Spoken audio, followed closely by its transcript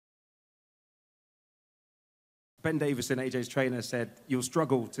Ben Davison, AJ's trainer, said you'll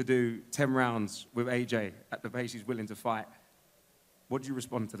struggle to do 10 rounds with AJ at the pace he's willing to fight. What do you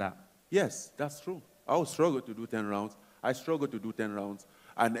respond to that? Yes, that's true. I will struggle to do 10 rounds. I struggle to do 10 rounds.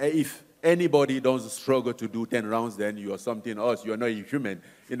 And if anybody doesn't struggle to do 10 rounds, then you are something else. You are not human.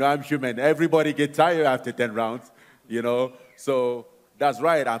 You know, I'm human. Everybody gets tired after 10 rounds, you know. So that's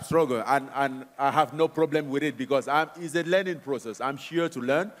right, I'm struggling. And I have no problem with it because it's a learning process. I'm here to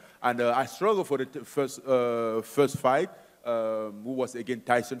learn. And I struggled for the first fight, who was against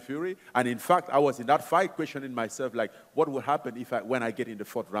Tyson Fury. And in fact, I was in that fight questioning myself, like, what would happen when I get in the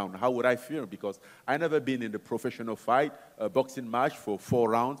 4th round? How would I feel? Because I never been in the professional fight, a boxing match for 4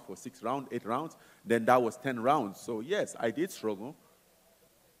 rounds, for 6 rounds, 8 rounds. Then that was 10 rounds. So yes, I did struggle.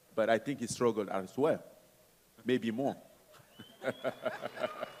 But I think he struggled as well. Maybe more.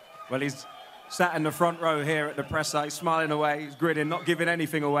 Well, he's sat in the front row here at the presser. He's smiling away. He's grinning, not giving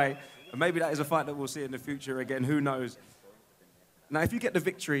anything away. And maybe that is a fight that we'll see in the future again. Who knows? Now, if you get the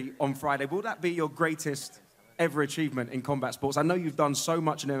victory on Friday, will that be your greatest ever achievement in combat sports? I know you've done so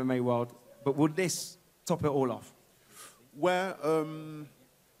much in the MMA world, but would this top it all off? Well,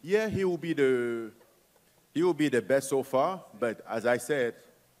 yeah, he will be the best so far. But as I said,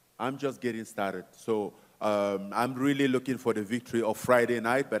 I'm just getting started. So I'm really looking for the victory of Friday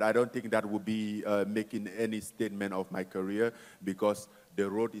night, but I don't think that will be making any statement of my career because the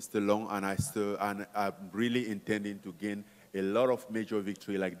road is still long, and I'm really intending to gain a lot of major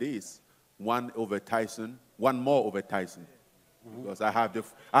victory like this. One more over Tyson. Because I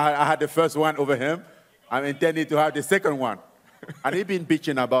had the first one over him. I'm intending to have the second one. And he's been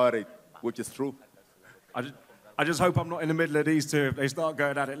bitching about it, which is true. I just hope I'm not in the middle of these two. If they start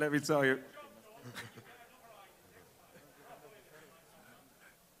going at it, let me tell you.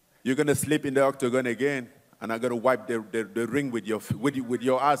 You're going to sleep in the octagon again, and I'm going to wipe the ring with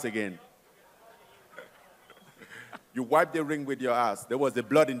your ass again. You wipe the ring with your ass. There was the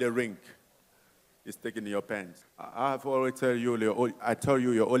blood in the ring. It's taken in your pants. I have already tell you,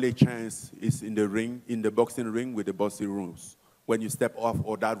 your only chance is in the ring, in the boxing ring with the boxing rules. When you step off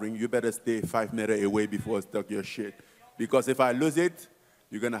of that ring, you better stay 5 meters away before I stuck your shit. Because if I lose it,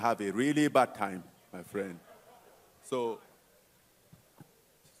 you're going to have a really bad time, my friend. So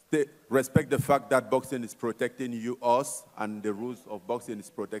respect the fact that boxing is protecting us, and the rules of boxing is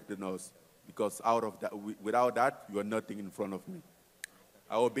protecting us. Because without that, you are nothing in front of me.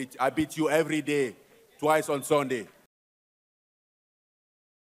 I beat you every day, twice on Sunday.